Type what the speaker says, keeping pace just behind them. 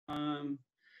One.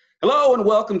 Hello and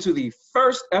welcome to the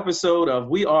first episode of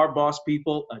We Are Boss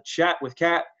People, a chat with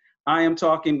Cat. I am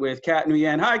talking with Cat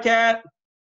Nguyen. Hi, Cat.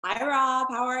 Hi, Rob.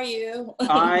 How are you?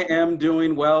 I am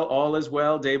doing well. All is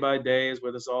well. Day by day is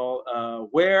with us all.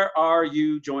 Where are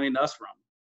you joining us from?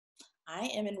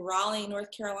 I am in Raleigh, North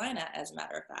Carolina, as a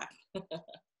matter of fact.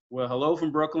 Well, hello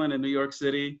from Brooklyn and New York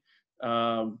City.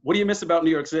 What do you miss about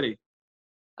New York City?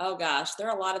 Oh, gosh. There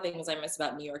are a lot of things I miss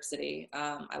about New York City.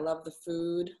 I love the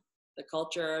food, the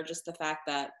culture, just the fact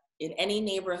that in any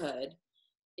neighborhood,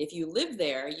 if you live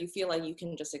there, you feel like you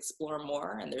can just explore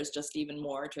more, and there's just even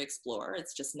more to explore.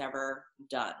 It's just never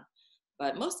done.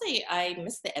 But mostly, I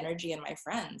miss the energy and my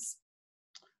friends.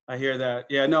 I hear that.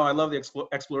 Yeah, no, I love the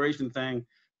exploration thing.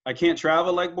 I can't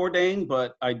travel like Bourdain,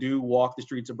 but I do walk the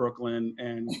streets of Brooklyn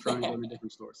and try and go to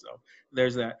different stores. So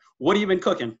there's that. What have you been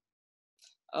cooking?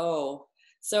 Oh,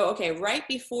 so, okay, right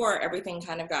before everything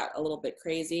kind of got a little bit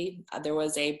crazy, there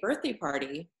was a birthday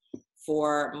party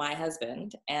for my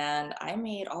husband, and I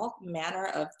made all manner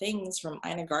of things from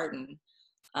Ina Garten.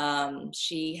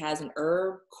 She has an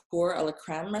herb cour à la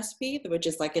crème recipe, which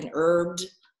is like an herbed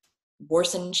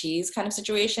boursin cheese kind of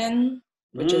situation,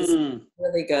 which is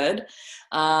really good.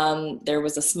 There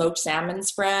was a smoked salmon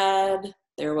spread.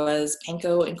 There was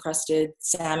panko encrusted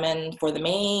salmon for the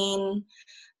main.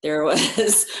 There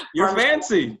was You're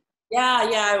fancy.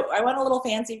 Yeah, I went a little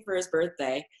fancy for his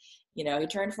birthday. You know, he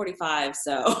turned 45,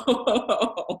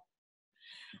 so.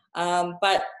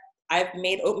 But I've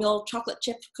made oatmeal chocolate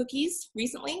chip cookies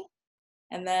recently,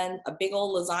 and then a big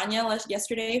old lasagna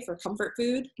yesterday for comfort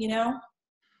food, you know?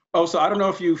 Oh, so I don't know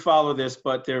if you follow this,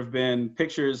 but there have been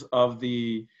pictures of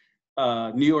the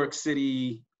New York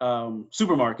City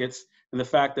supermarkets and the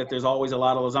fact that there's always a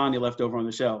lot of lasagna left over on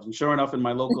the shelves. And sure enough, in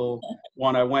my local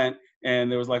one, I went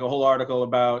and there was like a whole article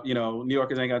about, you know, New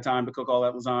Yorkers ain't got time to cook all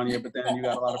that lasagna. But then you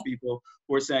got a lot of people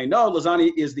who are saying, no,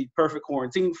 lasagna is the perfect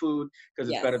quarantine food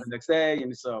because it's better the next day.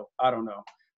 And so I don't know,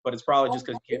 but it's probably just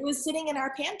because you can't. It was sitting in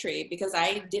our pantry because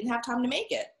I didn't have time to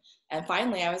make it. And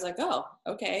finally, I was like, oh,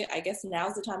 okay, I guess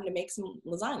now's the time to make some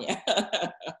lasagna.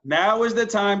 Now is the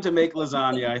time to make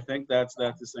lasagna. I think that's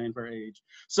the same for age.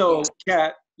 So,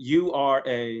 Kat, you are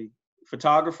a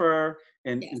photographer,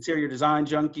 an interior design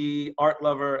junkie, art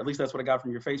lover. At least that's what I got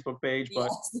from your Facebook page.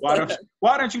 But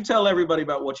why don't you tell everybody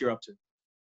about what you're up to?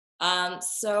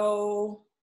 So,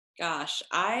 gosh,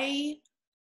 I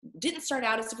didn't start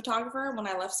out as a photographer when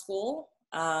I left school.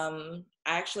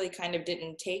 I actually kind of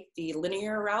didn't take the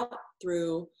linear route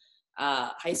through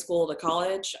high school to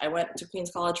college. I went to Queens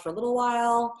College for a little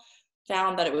while,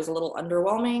 found that it was a little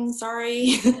underwhelming,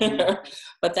 sorry.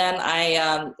 But then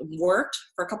I worked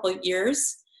for a couple of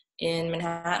years in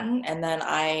Manhattan, and then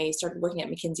I started working at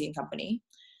McKinsey & Company.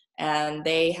 And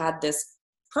they had this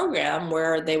program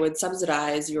where they would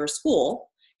subsidize your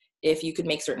school if you could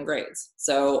make certain grades.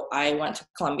 So I went to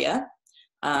Columbia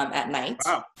at night.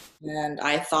 Wow. And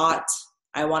I thought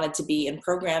I wanted to be in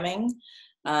programming.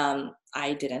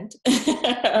 I didn't.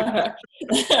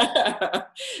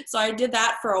 So I did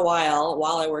that for a while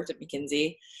I worked at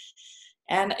McKinsey.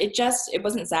 And it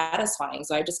wasn't satisfying.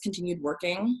 So I just continued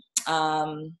working.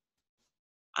 I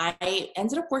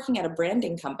ended up working at a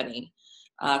branding company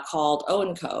called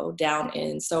O&Co down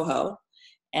in Soho.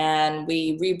 And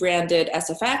we rebranded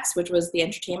SFX, which was the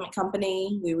entertainment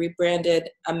company. We rebranded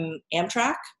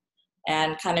Amtrak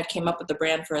and kind of came up with the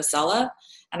brand for Acela.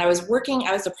 And I was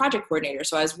the project coordinator,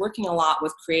 so I was working a lot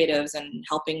with creatives and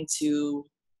helping to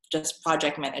just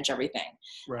project manage everything.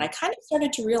 Right. And I kind of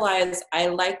started to realize I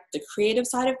liked the creative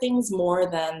side of things more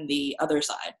than the other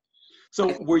side.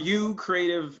 So were you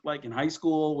creative like in high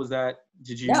school?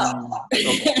 Did you? No.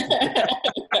 Okay.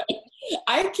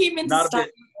 I came into stuff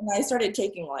and I started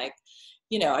taking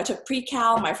I took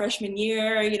pre-cal my freshman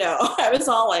year, I was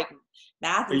all like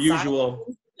math and the usual.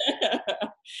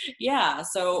 Yeah.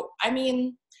 So, I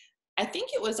mean, I think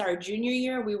it was our junior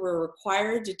year we were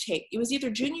required to take, it was either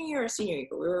junior year or senior year,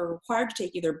 but we were required to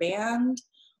take either band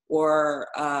or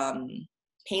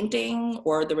painting,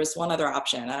 or there was one other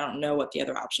option. I don't know what the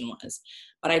other option was,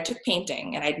 but I took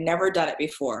painting and I'd never done it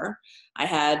before. I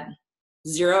had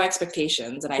zero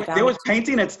expectations, and I found there was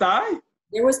painting at STI?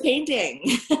 There was painting.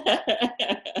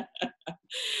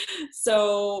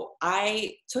 So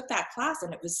I took that class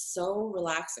and it was so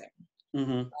relaxing.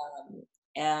 Mm-hmm.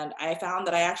 And I found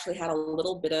that I actually had a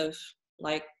little bit of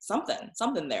like something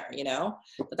there,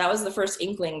 but that was the first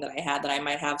inkling that I had that I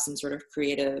might have some sort of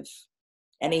creative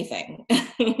anything.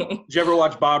 Did you ever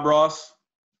watch Bob Ross?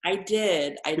 I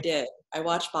did. I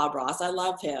watched Bob Ross. I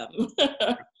love him.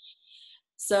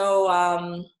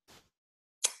 So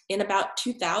in about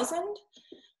 2000,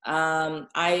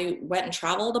 I went and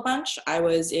traveled a bunch. I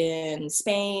was in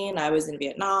Spain. I was in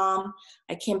Vietnam.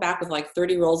 I came back with like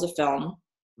 30 rolls of film.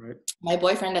 Right. My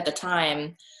boyfriend at the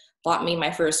time bought me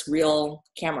my first real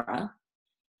camera,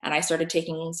 and I started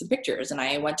taking some pictures, and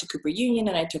I went to Cooper Union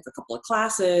and I took a couple of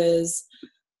classes,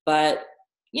 but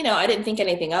I didn't think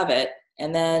anything of it.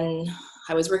 And then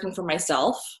I was working for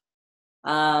myself,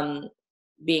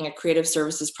 being a creative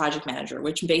services project manager,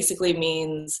 which basically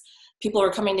means people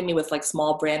were coming to me with like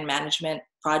small brand management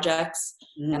projects,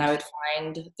 and I would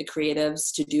find the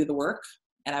creatives to do the work,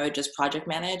 and I would just project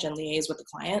manage and liaise with the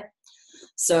client.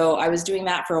 So I was doing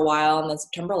that for a while, and then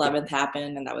September 11th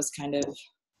happened, and that was kind of,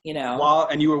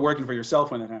 And you were working for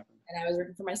yourself when that happened. And I was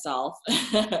working for myself.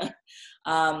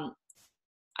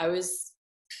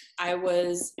 I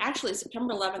was actually,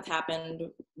 September 11th happened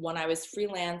when I was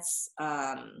freelance.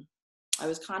 I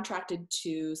was contracted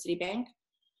to Citibank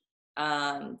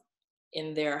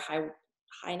in their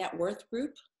high net worth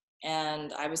group,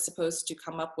 and I was supposed to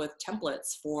come up with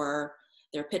templates for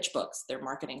their pitch books, their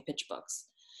marketing pitch books.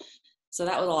 So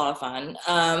that was a lot of fun.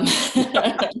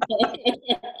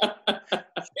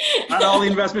 Not all the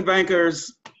investment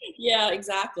bankers. Yeah,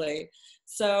 exactly.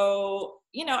 So,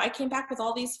 I came back with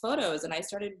all these photos, and I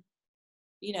started,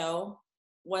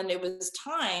 when it was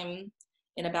time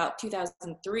in about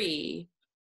 2003,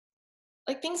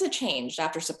 like things had changed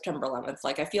after September 11th.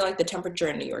 Like I feel like the temperature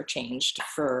in New York changed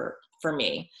for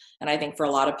me, and I think for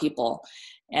a lot of people.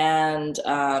 And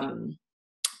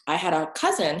I had a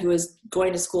cousin who was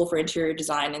going to school for interior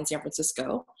design in San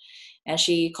Francisco, and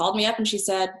she called me up and she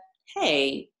said,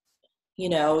 "Hey, you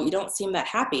don't seem that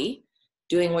happy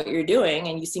doing what you're doing,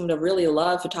 and you seem to really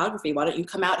love photography. Why don't you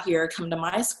come out here, come to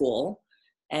my school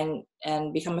and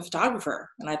become a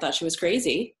photographer?" And I thought she was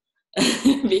crazy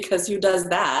because who does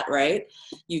that, right?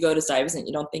 You go to Stuyvesant,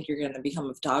 you don't think you're going to become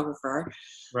a photographer.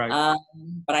 Right.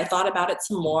 But I thought about it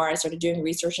some more. I started doing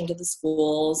research into the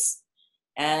schools,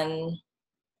 and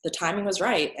the timing was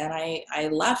right. And I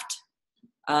left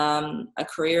a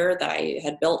career that I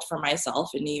had built for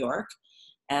myself in New York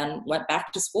and went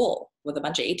back to school with a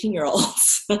bunch of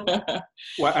 18-year-olds.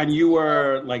 Well, and you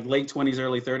were like late 20s,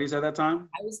 early 30s at that time?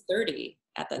 I was 30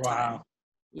 at that Wow. time.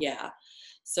 Yeah.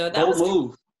 So that Bold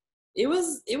move.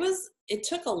 It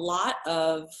took a lot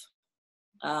of,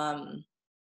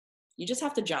 you just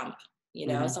have to jump,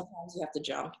 sometimes you have to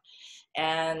jump.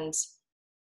 And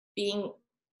being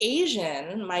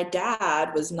Asian, my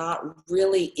dad was not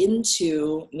really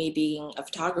into me being a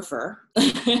photographer.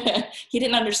 He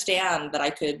didn't understand that I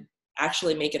could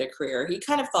actually make it a career. He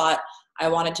kind of thought I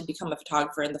wanted to become a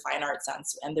photographer in the fine art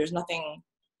sense. And there's nothing,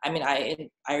 I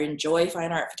enjoy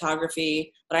fine art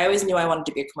photography, but I always knew I wanted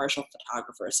to be a commercial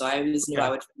photographer. So I always knew I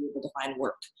would be able to find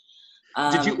work.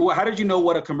 How did you know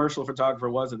what a commercial photographer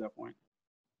was at that point?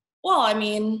 Well,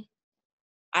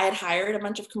 I had hired a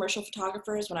bunch of commercial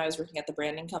photographers when I was working at the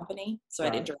branding company, so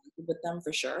I'd interacted with them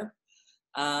for sure.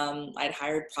 I'd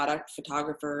hired product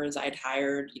photographers. I'd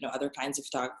hired, other kinds of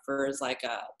photographers, like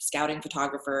scouting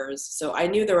photographers. So I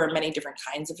knew there were many different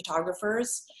kinds of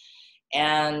photographers,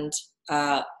 and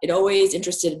it always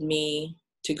interested me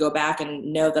to go back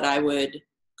and know that I would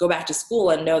go back to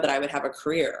school and know that I would have a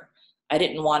career. I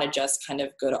didn't want to just kind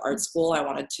of go to art school. I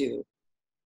wanted to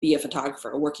be a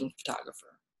photographer, a working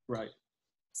photographer. Right.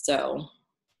 So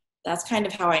that's kind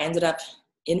of how I ended up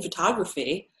in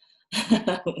photography.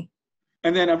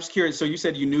 And then I'm just curious, so you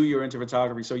said you knew you were into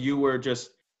photography. So you were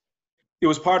it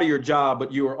was part of your job,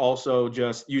 but you were also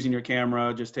just using your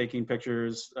camera, just taking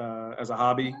pictures as a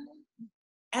hobby?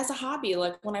 As a hobby,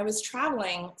 like when I was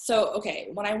traveling. So, okay,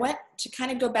 when I went to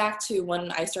kind of go back to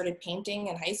when I started painting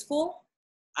in high school,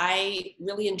 I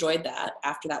really enjoyed that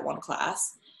after that one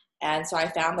class. And so I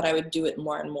found that I would do it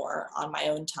more and more on my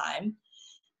own time.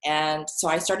 And so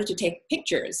I started to take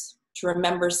pictures to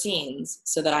remember scenes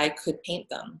so that I could paint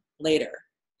them later.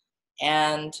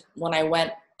 And when I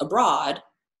went abroad,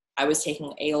 I was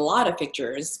taking a lot of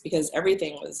pictures because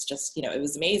everything was just, it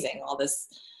was amazing. All this,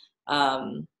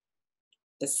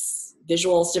 this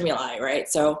visual stimuli, right?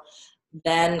 So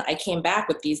then I came back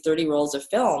with these 30 rolls of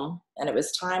film, and it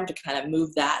was time to kind of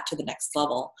move that to the next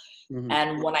level. Mm-hmm.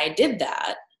 And when I did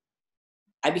that,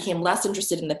 I became less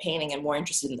interested in the painting and more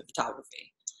interested in the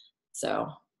photography. So,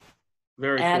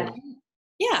 very cool.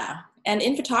 Yeah. And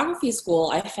in photography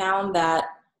school, I found that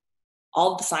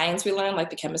all the science we learned, like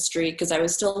the chemistry, because I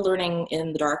was still learning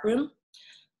in the darkroom,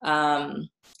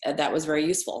 that was very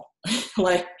useful.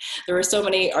 Like there were so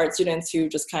many art students who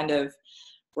just kind of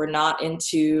were not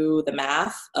into the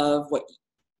math of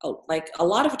like a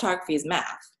lot of photography is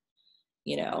math.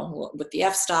 you know, with the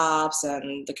f-stops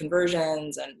and the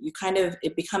conversions, and you kind of,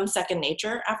 it becomes second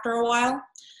nature after a while.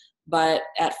 But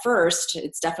at first,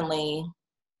 it's definitely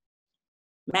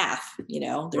math, you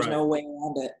know, there's Right. no way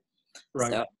around it.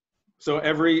 Right. So So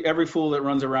every fool that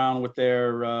runs around with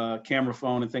their camera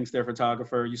phone and thinks they're a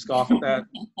photographer, you scoff at that?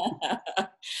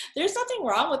 there's nothing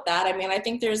wrong with that. I mean, I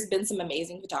think there's been some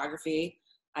amazing photography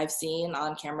I've seen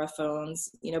on camera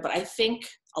phones, you know, but I think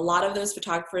a lot of those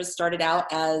photographers started out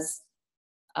as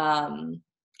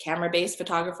camera-based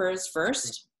photographers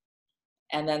first,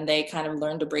 and then they kind of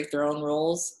learned to break their own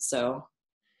rules. So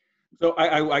So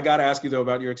I got to ask you though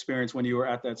about your experience when you were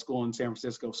at that school in San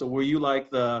Francisco. So were you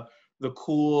like the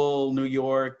cool New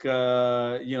York,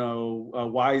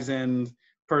 wizened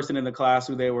person in the class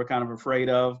who they were kind of afraid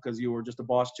of because you were just a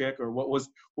boss chick, or what was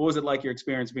it like your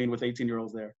experience being with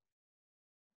 18-year-olds there?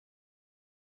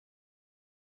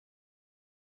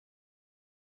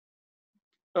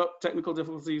 Oh, technical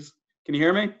difficulties. Can you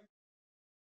hear me?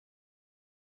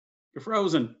 You're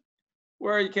frozen.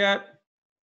 Where are you, Cat?